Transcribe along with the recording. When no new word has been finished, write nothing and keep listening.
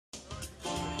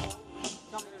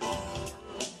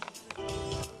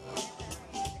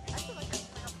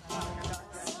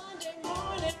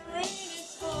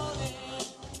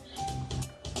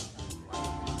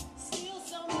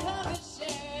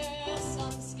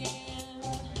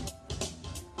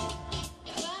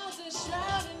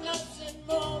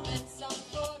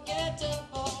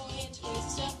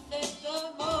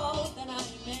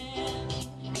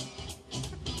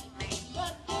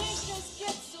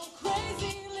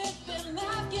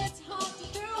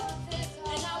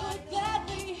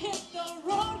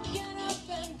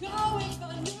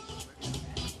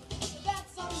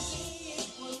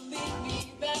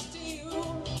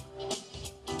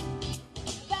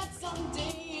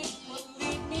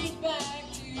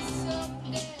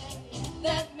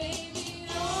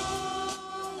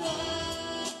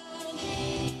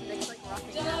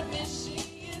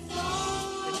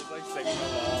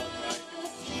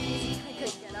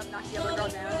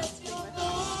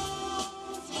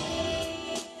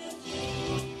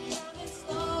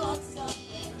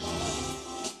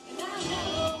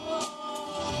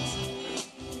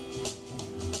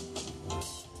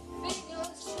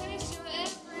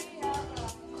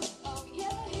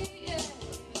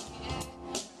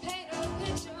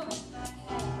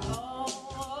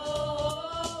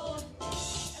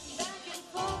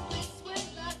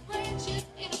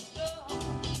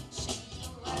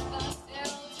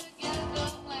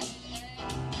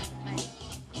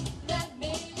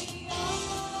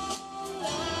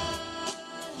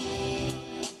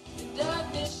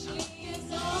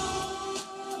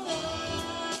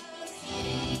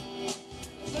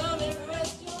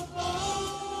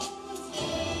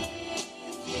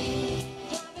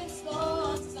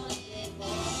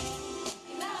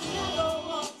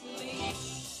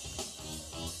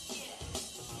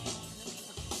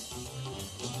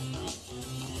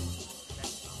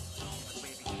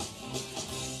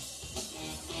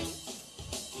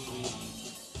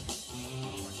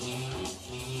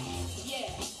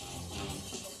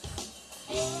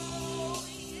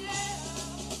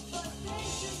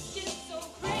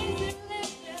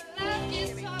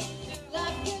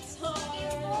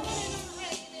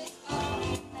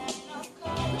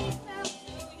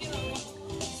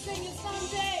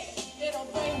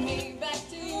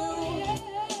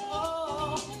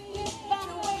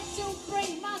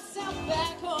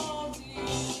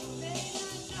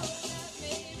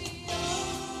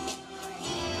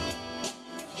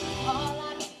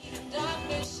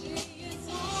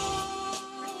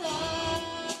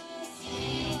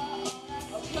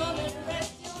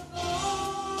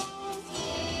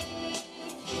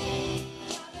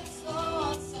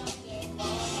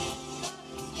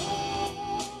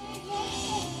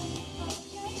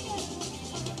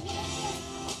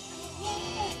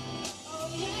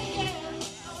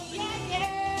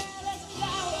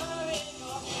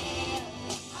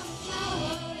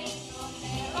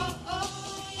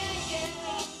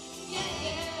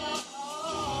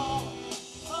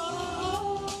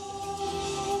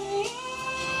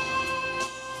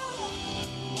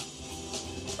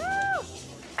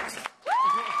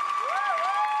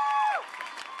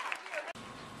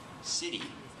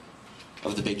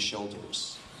of the big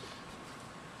shoulders.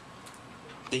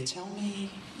 They tell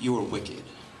me you are wicked,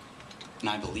 and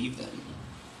I believe them.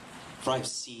 For I've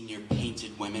seen your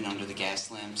painted women under the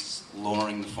gas lamps,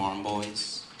 luring the farm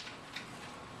boys.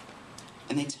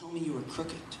 And they tell me you are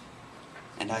crooked,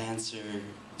 and I answer,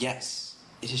 yes,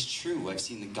 it is true. I've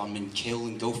seen the gunmen kill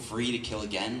and go free to kill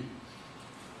again.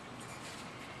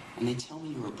 And they tell me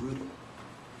you are brutal.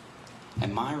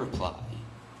 And my reply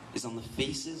is, on the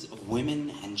faces of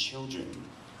women and children,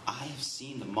 I have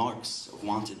seen the marks of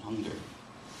wanton hunger.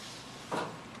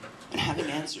 And having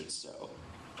answered so,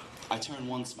 I turn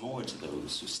once more to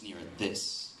those who sneer at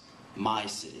this, my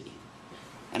city.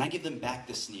 And I give them back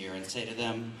the sneer and say to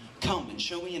them, come and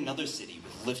show me another city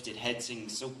with lifted heads, singing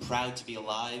so proud to be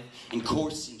alive, and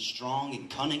coarse and strong and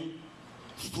cunning,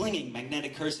 flinging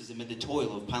magnetic curses amid the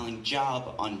toil of piling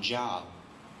job on job.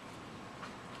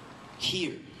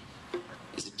 Here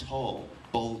is a tall,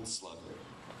 bold slugger,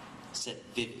 set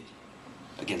vivid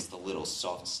against the little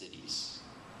soft cities.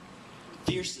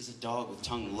 Fierce as a dog with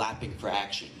tongue lapping for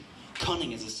action,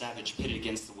 cunning as a savage pitted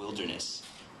against the wilderness,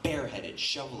 bareheaded,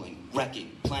 shoveling,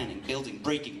 wrecking, planning, building,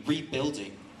 breaking,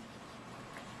 rebuilding.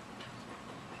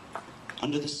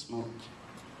 Under the smoke,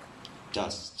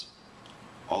 dust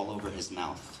all over his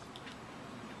mouth,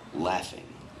 laughing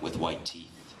with white teeth.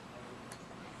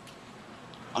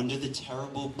 Under the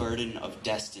terrible burden of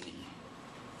destiny,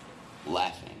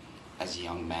 laughing as a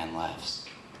young man laughs.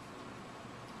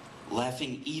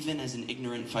 Laughing even as an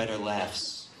ignorant fighter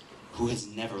laughs, who has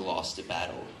never lost a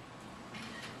battle.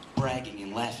 Bragging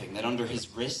and laughing that under his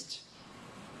wrist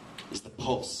is the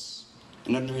pulse,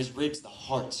 and under his ribs the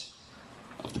heart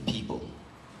of the people.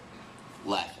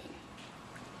 Laughing.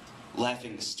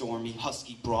 Laughing the stormy,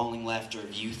 husky, brawling laughter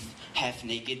of youth, half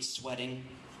naked, sweating.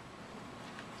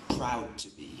 Proud to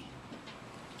be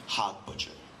hog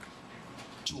butcher,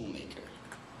 tool maker,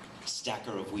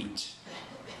 stacker of wheat,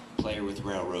 player with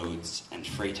railroads, and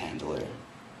freight handler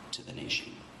to the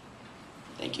nation.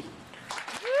 Thank you.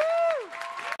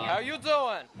 How you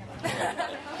doing?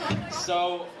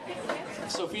 So,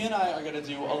 Sophia and I are going to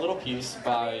do a little piece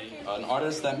by an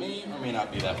artist that may or may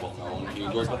not be that well known. He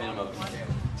goes by the name of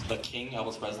The King,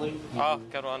 Elvis Presley. Oh,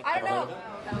 good one. Ever heard of him?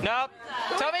 Nope.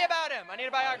 Tell me about him. I need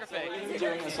a biography. So we're going to be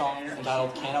doing a song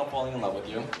entitled Can't Help Falling in Love with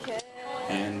You. Okay.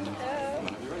 And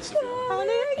whenever you're ready, Sophia.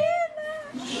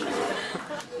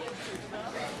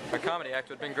 A comedy act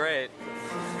would have been great.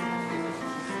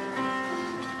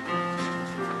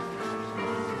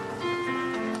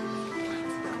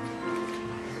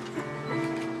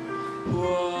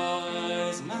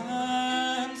 Wise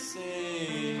men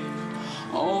say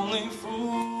only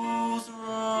fools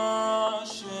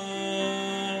rush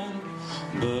in,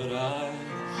 but I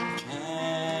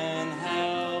can't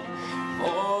help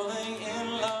falling in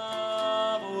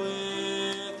love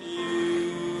with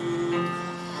you.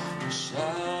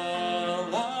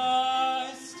 Shall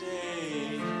I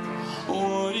stay?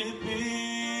 Would it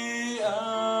be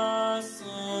a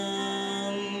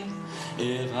sin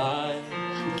if I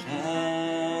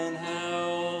can't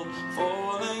help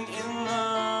falling in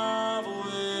love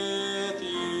with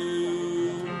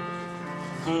you?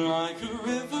 Like a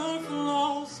river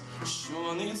flows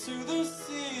surely to the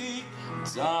sea,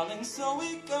 darling, so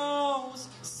it goes.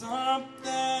 Some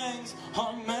things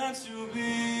are meant to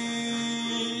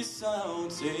be. So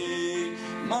take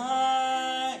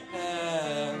my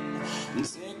hand and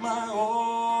take my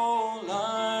whole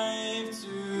life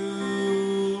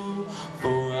too,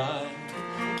 for I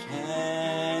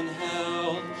can't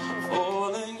help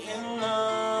falling in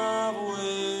love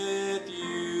with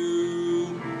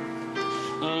you.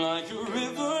 Like a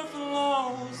river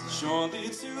flows surely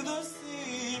to the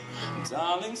sea,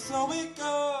 darling, so it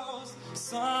goes.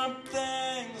 Some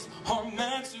things are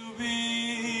meant to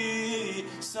be.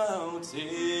 So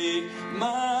take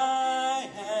my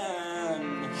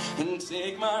hand and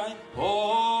take my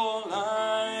whole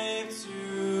life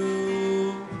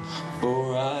too,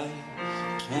 for I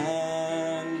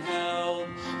can't help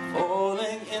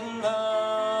falling in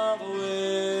love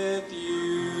with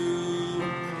you,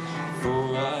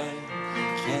 for I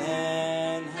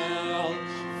can't help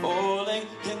falling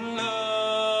in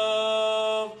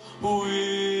love with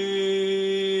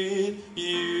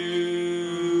you.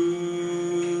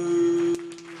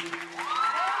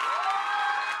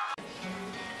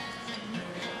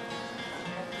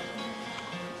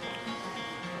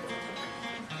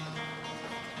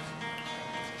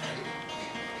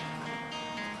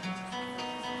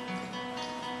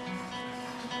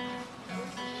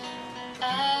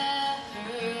 I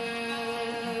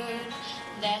heard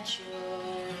that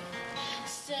you're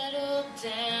settled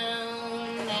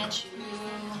down, that you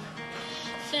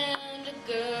found a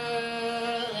girl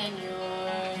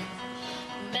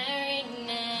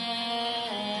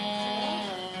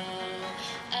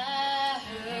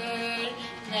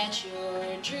that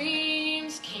your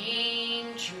dreams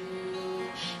came true.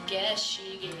 Guess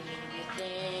she gave you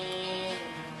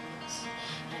things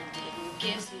I didn't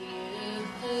give to you.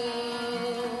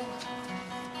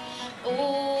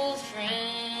 Old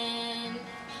friend,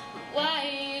 why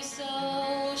are you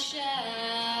so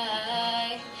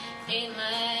shy? Ain't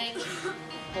like you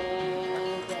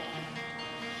hold back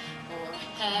or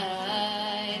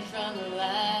hide from the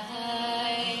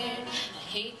light. I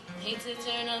hate to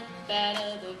turn up out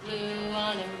of the blue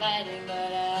uninvited,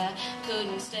 but I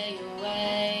couldn't stay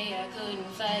away, I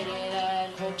couldn't fight it.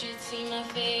 I'd hoped you'd see my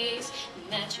face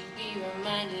and that you'd be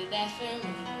reminded that for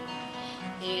me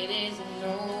it isn't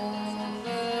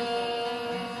over.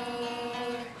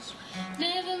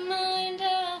 Never mind,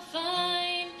 I'll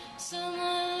find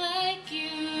someone like you.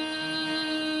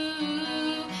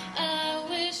 I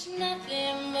wish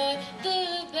nothing but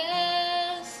the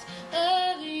best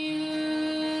of you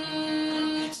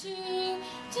too.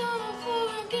 Don't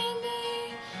forget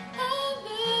me, I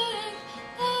beg.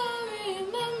 I'll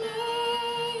remember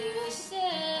you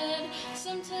said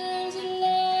sometimes it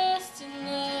lasts in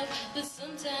love, but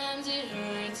sometimes it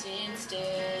hurts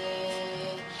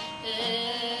instead.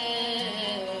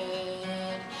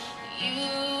 You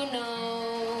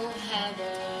know how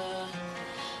the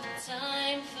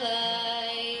time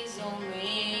flies.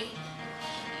 Only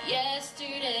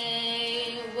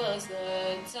yesterday was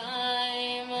the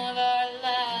time of our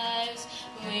lives.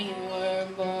 We were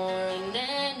born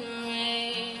and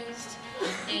raised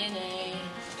in a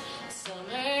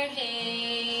summer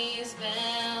haze,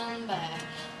 bound by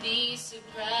the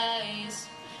surprise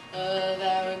of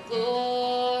our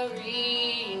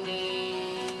glory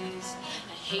days.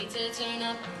 I hate to turn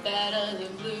up out of the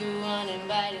blue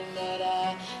uninvited, but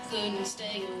I couldn't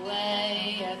stay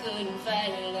away, I couldn't fight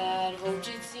it. I'd hoped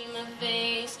you'd see my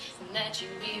face and that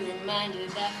you'd be reminded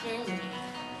that for me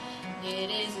it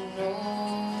isn't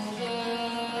over.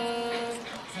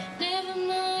 Never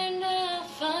mind, I'll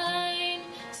find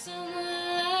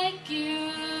someone like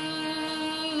you.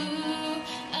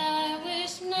 I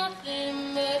wish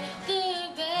nothing but the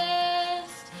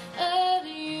best of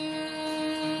you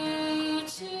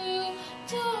too.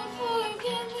 Don't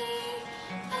forget me,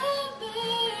 I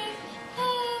beg. I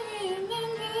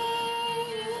remember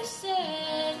you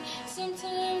said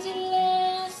sometimes it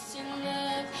lasts in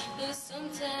love, but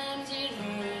sometimes it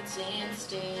hurts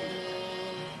instead.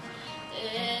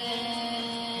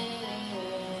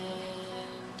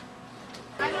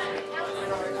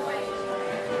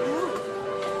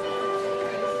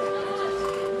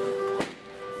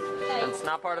 It's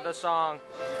not part of the song.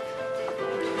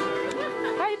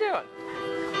 How you doing?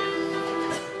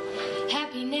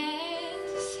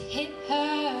 Happiness hit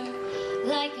her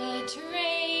like a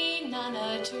train on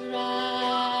a track,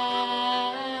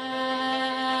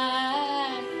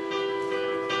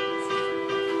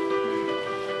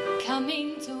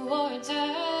 coming towards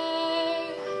her,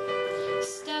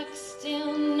 stuck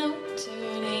still, no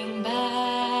turning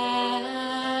back.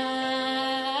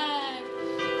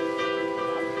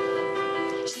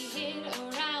 She hid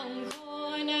around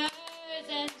corners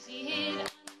and she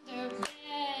hid under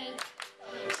bed.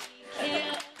 She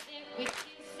killed it with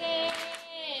kisses,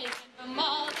 and from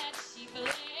all that she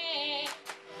fled.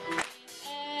 With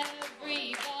every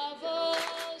bubble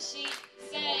she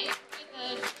saved with a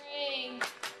drink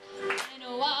and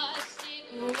washed it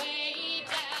way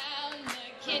down the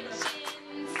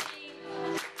kitchen sink.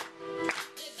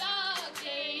 The dog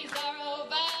days are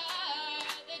over,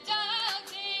 the dog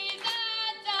days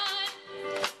are done.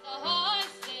 The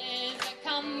horses are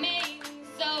coming,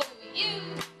 so you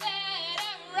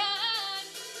better run.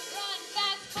 Run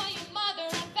fast for your mother,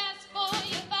 run fast for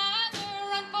your father,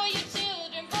 run for your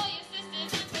children, for your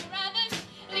sisters and your brothers.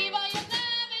 Leave all your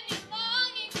love and your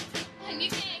longing, and you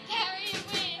can't carry it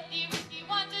with you if you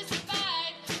want to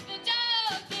survive. The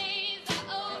dog days are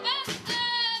over,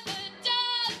 the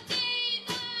dog days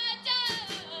are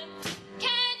done.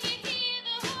 Can you hear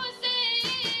the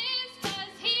horses?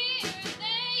 'Cause here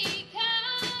they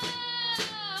come.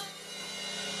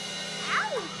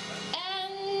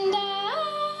 And I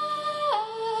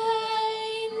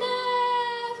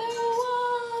never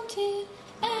wanted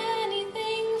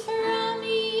anything from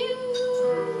you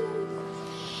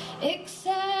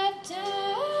except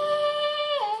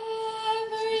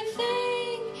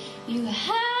everything you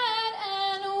had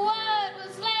and what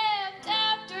was left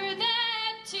after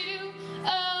that too.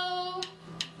 Oh,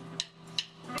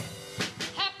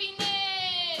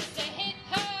 happiness to hit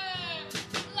her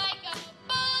like a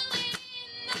bullet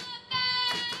in the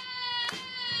back.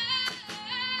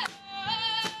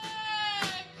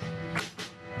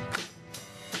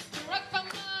 Struck from a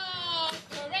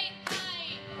great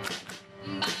height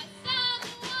by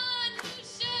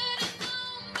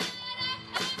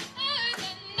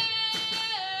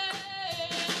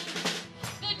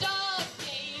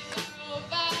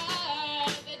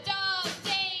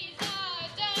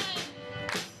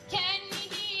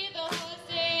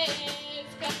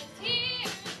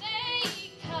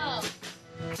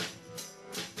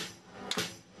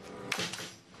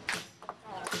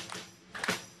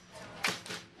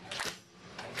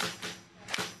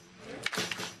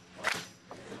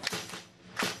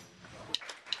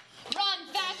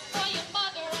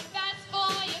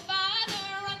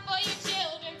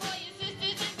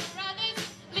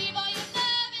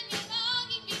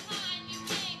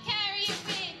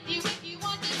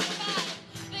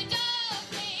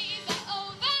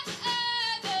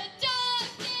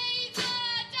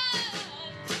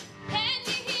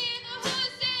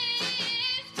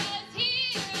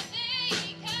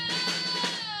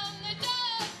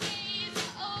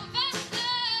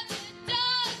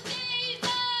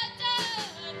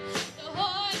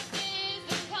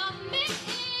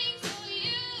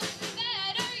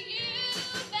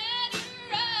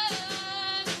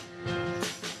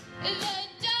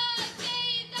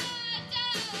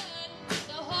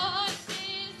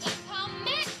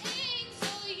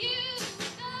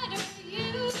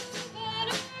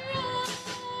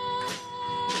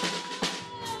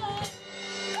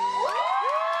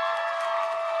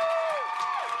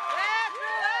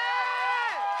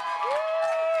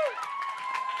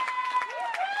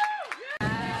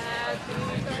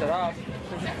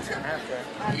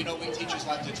You know, we teachers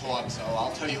like to talk, so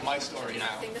I'll tell you my story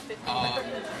now.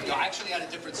 I actually had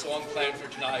a different song planned for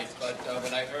tonight, but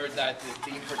when I heard that the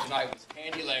theme for tonight was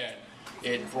Candyland,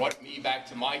 it brought me back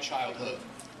to my childhood.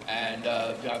 And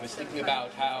I was thinking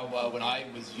about how when I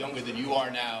was younger than you are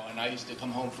now, and I used to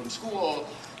come home from school,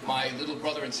 my little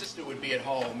brother and sister would be at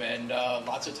home, and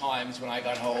lots of times when I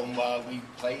got home, we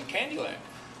played Candyland.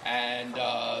 And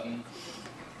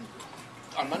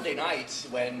on Monday nights,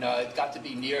 when it got to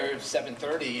be near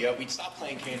 7:30, we'd stop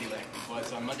playing Candyland,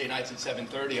 because on Monday nights at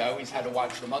 7:30, I always had to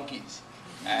watch the Monkees.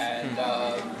 And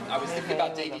I was thinking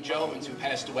about Davy Jones, who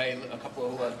passed away a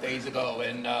couple of days ago,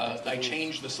 and I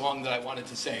changed the song that I wanted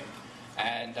to sing.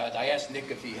 And I asked Nick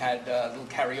if he had a little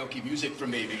karaoke music for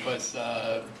me, because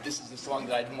this is a song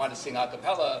that I didn't want to sing a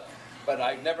cappella, but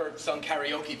I've never sung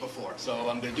karaoke before, so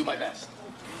I'm going to do my best.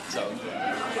 So, Woo!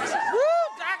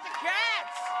 Dr.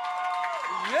 Katz!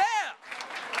 Yeah!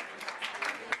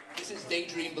 this is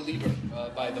Daydream Believer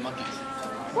by the Monkees.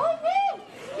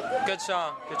 Good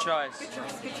song. Good choice.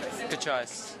 Good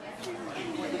choice. Come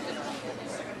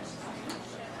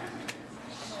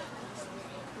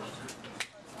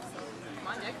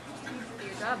on, Nick. Do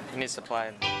your job. You need to supply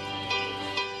it.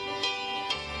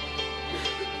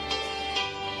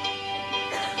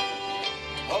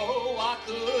 Oh, I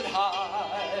could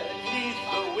hide beneath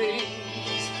the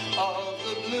wings of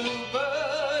the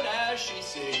bluebird as she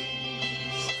sings.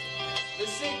 The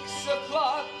 6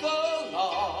 o'clock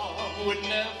alarm would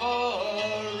never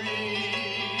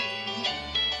ring,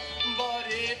 but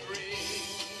it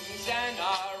rings and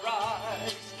I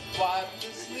rise, wipe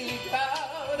the sleep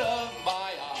out of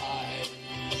my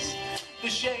eyes. The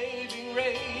shaving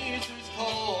razor's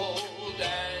cold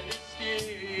and it's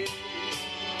sting.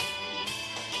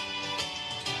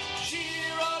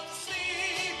 Cheer up,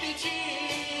 sleepy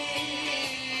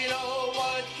Jean, oh,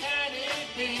 what can it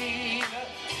mean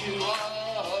to a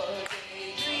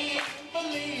daydream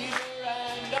believer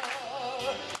and a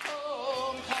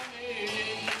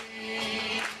homecoming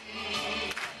queen?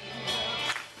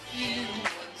 You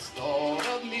once thought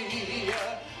of me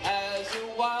as a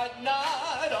white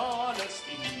knight on a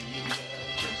steed.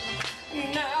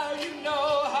 Now you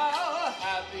know how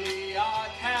happy I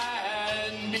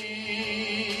can be.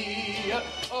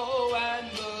 Oh,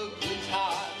 and the good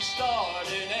times start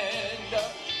and end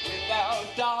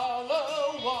without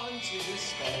 $1 to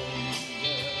spend.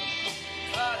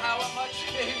 But how much,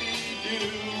 baby, do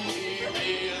we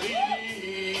really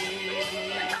need?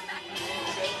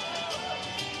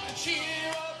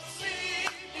 Cheer up,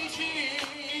 sleepy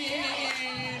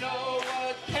Jean, oh,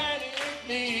 what can it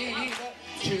mean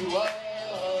to a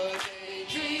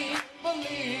daydream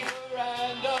believer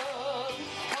and a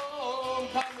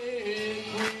homecoming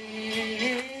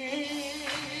queen?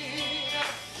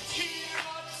 Cheer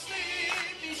up,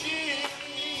 sleepy Jean,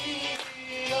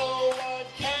 oh, what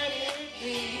can it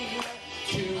mean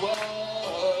to a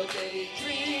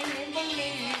daydream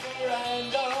believer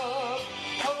and a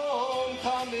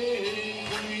homecoming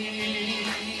queen?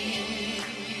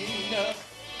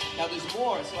 Now there's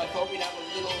more, so I thought we'd have a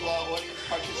little audience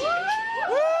participation.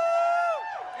 Woo!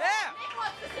 Yeah!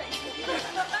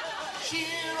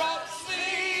 Cheer up,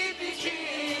 sleepy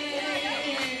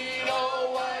Jean,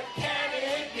 oh, what can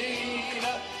it mean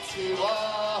to a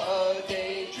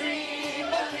daydream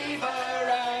believer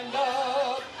and a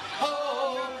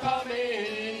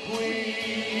homecoming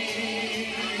queen?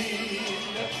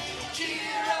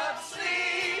 Cheer up,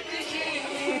 sleepy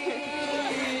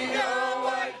Jean, oh,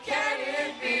 what can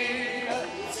it mean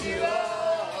to a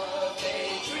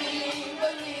daydream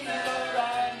believer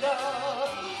and a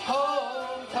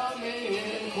homecoming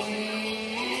queen?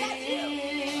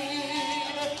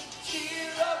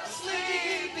 Cheer up,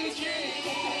 sleepy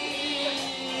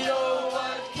Jean, oh,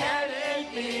 what can it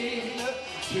mean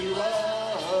to a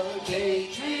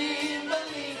daydream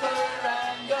believer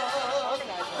and a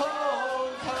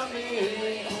homecoming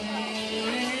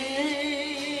queen?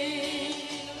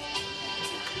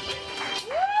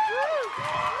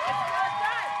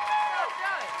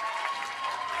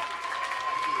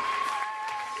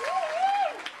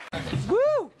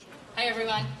 Woo! Hi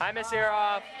everyone. Hi, Miss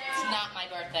Eroff. It's not my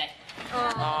birthday.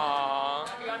 Aww.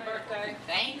 Happy birthday.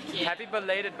 Thank you. Happy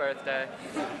belated birthday.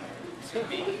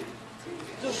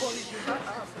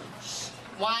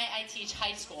 Why I teach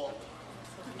high school.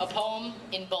 A poem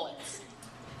in bullets.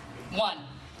 1.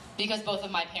 Because both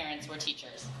of my parents were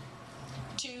teachers.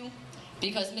 2.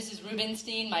 Because Mrs.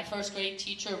 Rubinstein, my first grade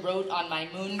teacher, wrote on my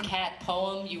mooncat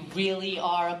poem, "You really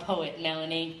are a poet,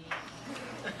 Melanie."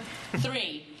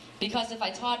 3. Because if I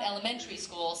taught elementary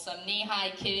school, some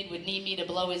knee-high kid would need me to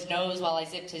blow his nose while I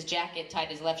zipped his jacket, tied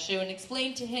his left shoe, and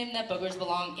explained to him that boogers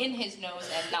belong in his nose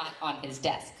and not on his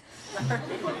desk.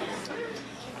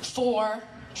 4,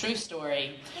 true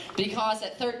story. Because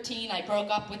at 13, I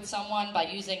broke up with someone by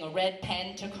using a red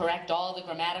pen to correct all the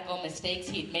grammatical mistakes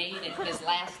he'd made in his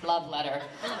last love letter.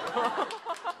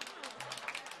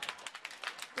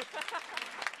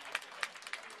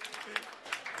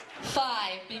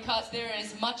 5, because there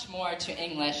is much more to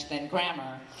English than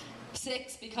grammar.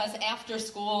 6, because after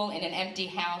school in an empty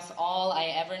house, all I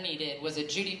ever needed was a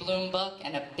Judy Blume book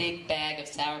and a big bag of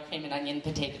sour cream and onion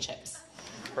potato chips.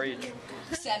 Preach.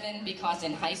 7, because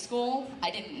in high school, I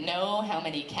didn't know how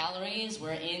many calories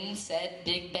were in said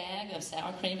big bag of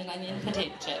sour cream and onion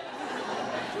potato chip.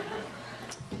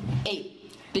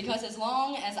 8, because as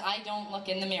long as I don't look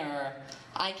in the mirror,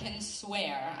 I can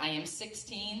swear I am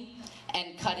 16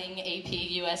 and cutting AP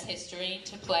US History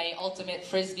to play ultimate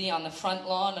frisbee on the front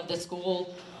lawn of the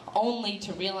school, only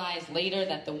to realize later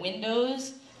that the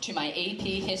windows to my AP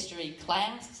History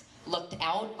class looked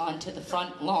out onto the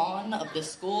front lawn of the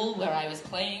school where I was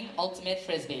playing ultimate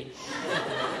frisbee.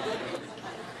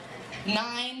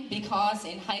 9, because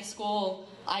in high school,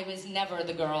 I was never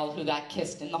the girl who got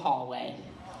kissed in the hallway.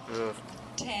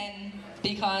 10,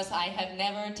 because I have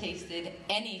never tasted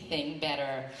anything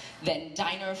better than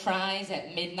diner fries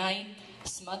at midnight,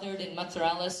 smothered in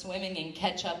mozzarella, swimming in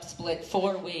ketchup, split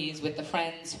 4 ways with the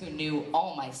friends who knew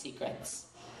all my secrets.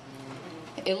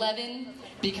 11,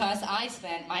 because I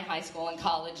spent my high school and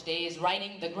college days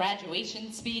writing the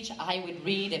graduation speech I would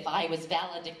read if I was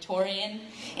valedictorian,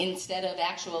 instead of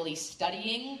actually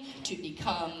studying to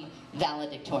become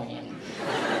valedictorian.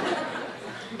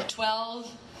 12,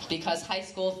 because high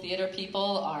school theater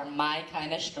people are my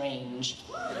kind of strange.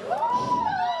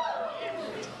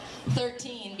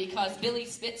 13, because Billy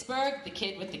Spitzberg, the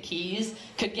kid with the keys,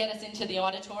 could get us into the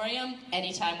auditorium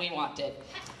anytime we wanted.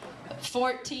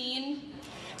 14,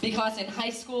 because in high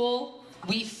school,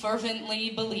 we fervently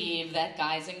believe that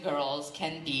guys and girls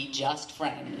can be just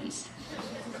friends.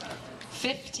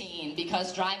 15,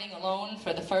 because driving alone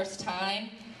for the first time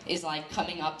is like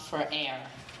coming up for air.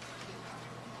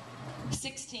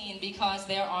 16, because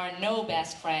there are no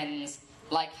best friends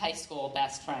like high school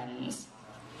best friends.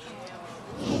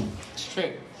 It's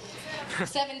true.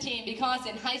 17, because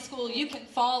in high school you can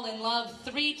fall in love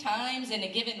 3 times in a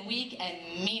given week and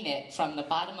mean it from the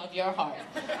bottom of your heart.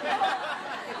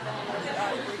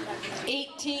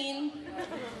 18,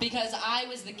 because I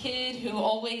was the kid who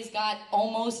always got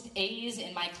almost A's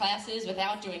in my classes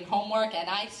without doing homework, and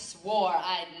I swore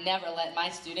I'd never let my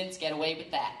students get away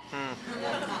with that.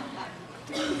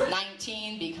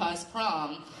 19, because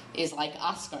prom is like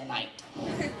Oscar night.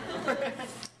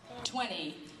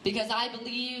 20, because I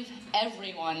believe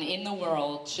everyone in the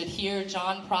world should hear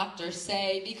John Proctor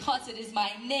say, because it is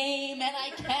my name and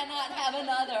I cannot have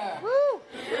another. Woo!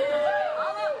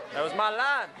 That was my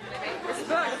line.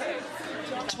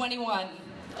 21,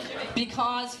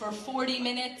 because for 40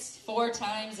 minutes, 4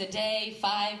 times a day,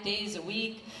 5 days a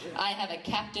week, I have a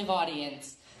captive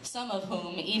audience, some of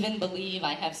whom even believe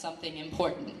I have something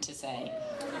important to say.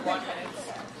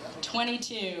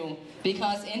 22,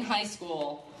 because in high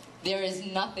school, there is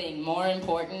nothing more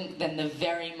important than the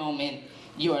very moment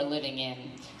you are living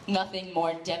in. Nothing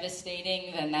more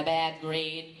devastating than a bad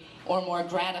grade, or more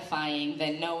gratifying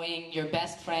than knowing your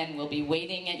best friend will be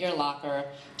waiting at your locker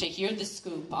to hear the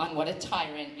scoop on what a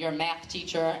tyrant your math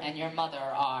teacher and your mother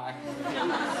are.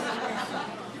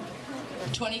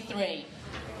 23,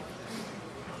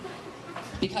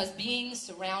 because being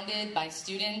surrounded by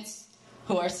students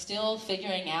who are still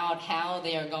figuring out how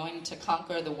they are going to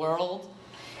conquer the world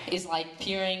is like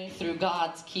peering through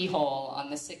God's keyhole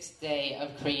on the 6th day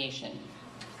of creation.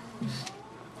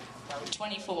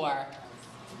 24,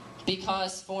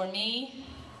 because for me,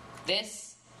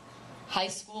 this, high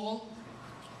school,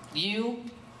 you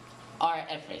are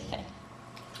everything.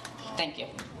 Thank you.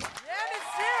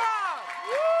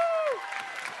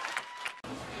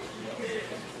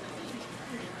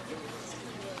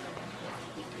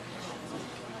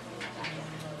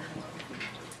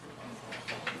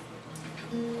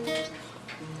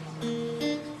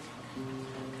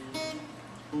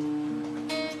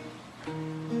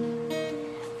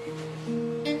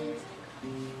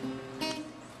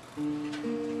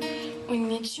 When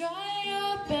you try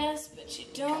your best but you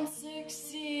don't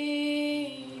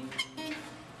succeed,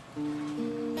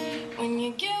 when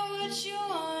you get what you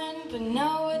want but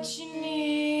not what you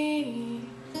need,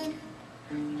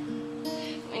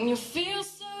 when you feel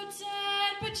so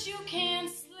tired but you can't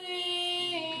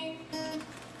sleep,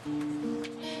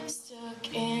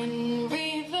 stuck in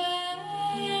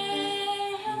reverse.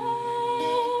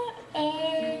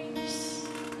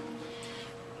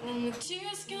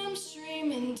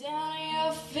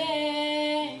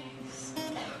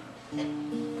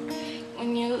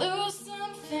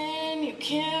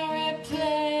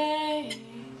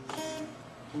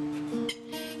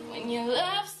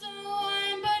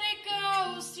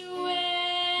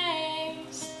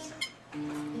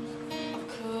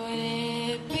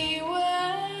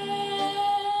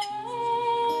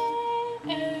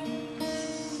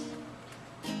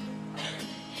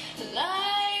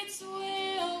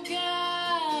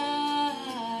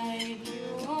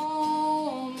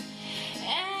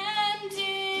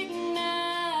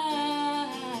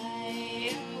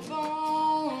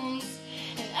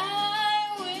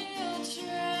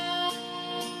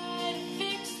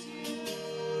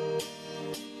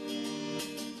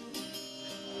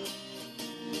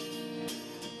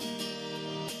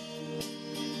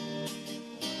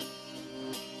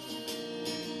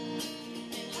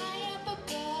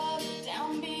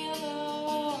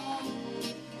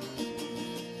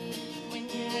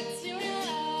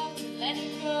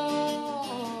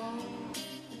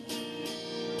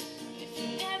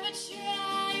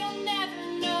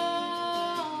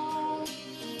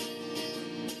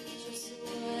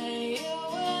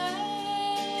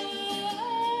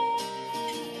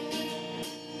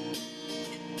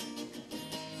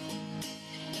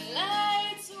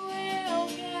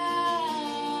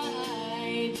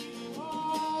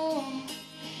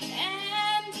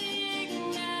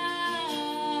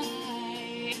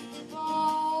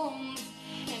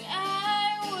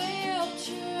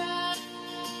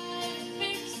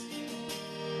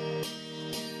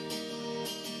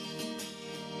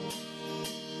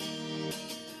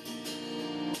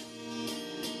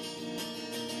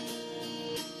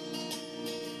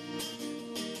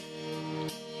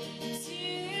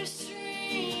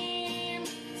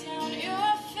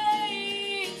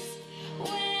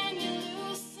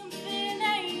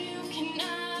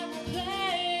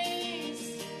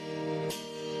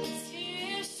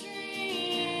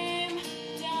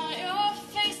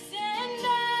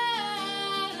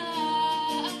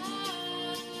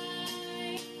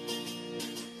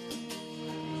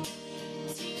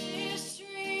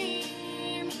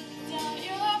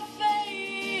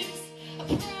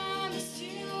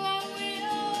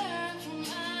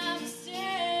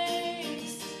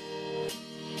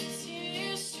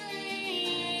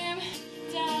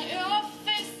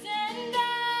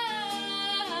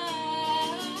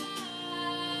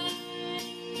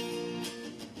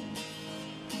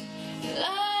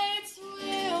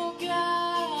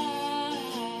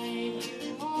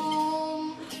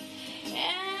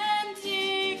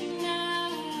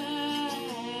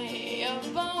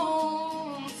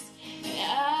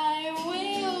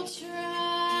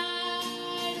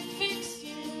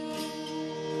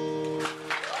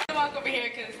 walk over here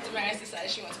because Damaris decided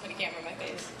she wants to put a camera in my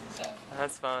face. So.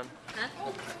 That's fun.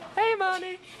 Huh? Hey,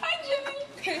 Monty. Hi, Jimmy.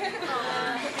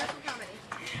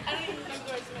 I don't even remember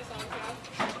the words of my song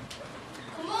now.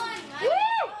 Come on, man. Woo!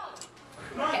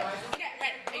 Okay,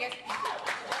 ready. Are you guys?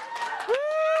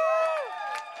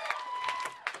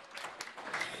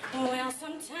 Well,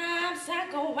 sometimes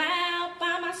I go out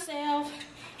by myself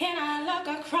and I look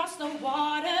across the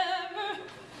water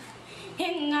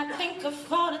and I think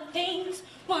of all the things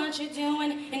what you're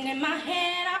doing, and in my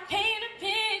head I paint a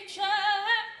picture.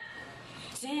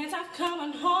 Since I've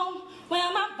come home,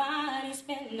 well, my body's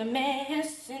been a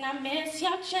mess, and I miss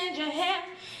your change of hair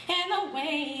and the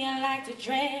way you like to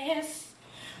dress.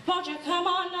 Won't you come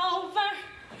on over?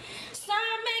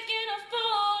 Stop making a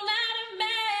fool out of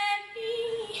me.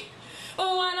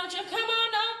 Why don't you come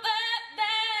on over,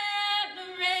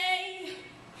 Valerie?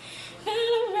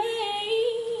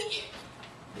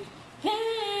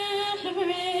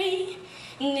 Valerie,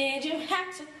 did you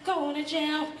have to go to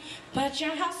jail? Put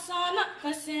your house on up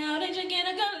for sale. Did you get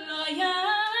a good lawyer?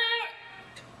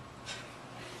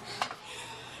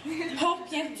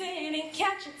 Hope you didn't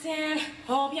catch it then.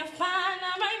 Hope you find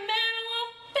the right man who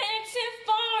will fix it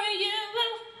for you.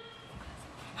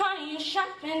 Are you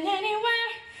shopping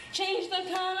anywhere? Change the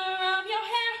color of your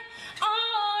hair.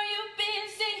 Are you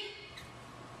busy?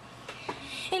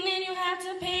 And then you have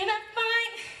to pay the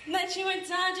fine that you were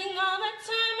dodging all the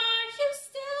time. Are you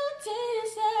still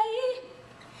dizzy?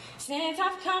 Since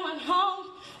I've come home,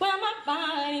 well, my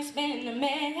body's been a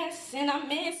mess, and I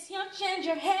miss your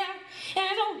ginger hair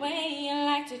and the way you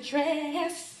like to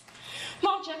dress.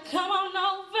 Won't you come on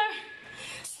over?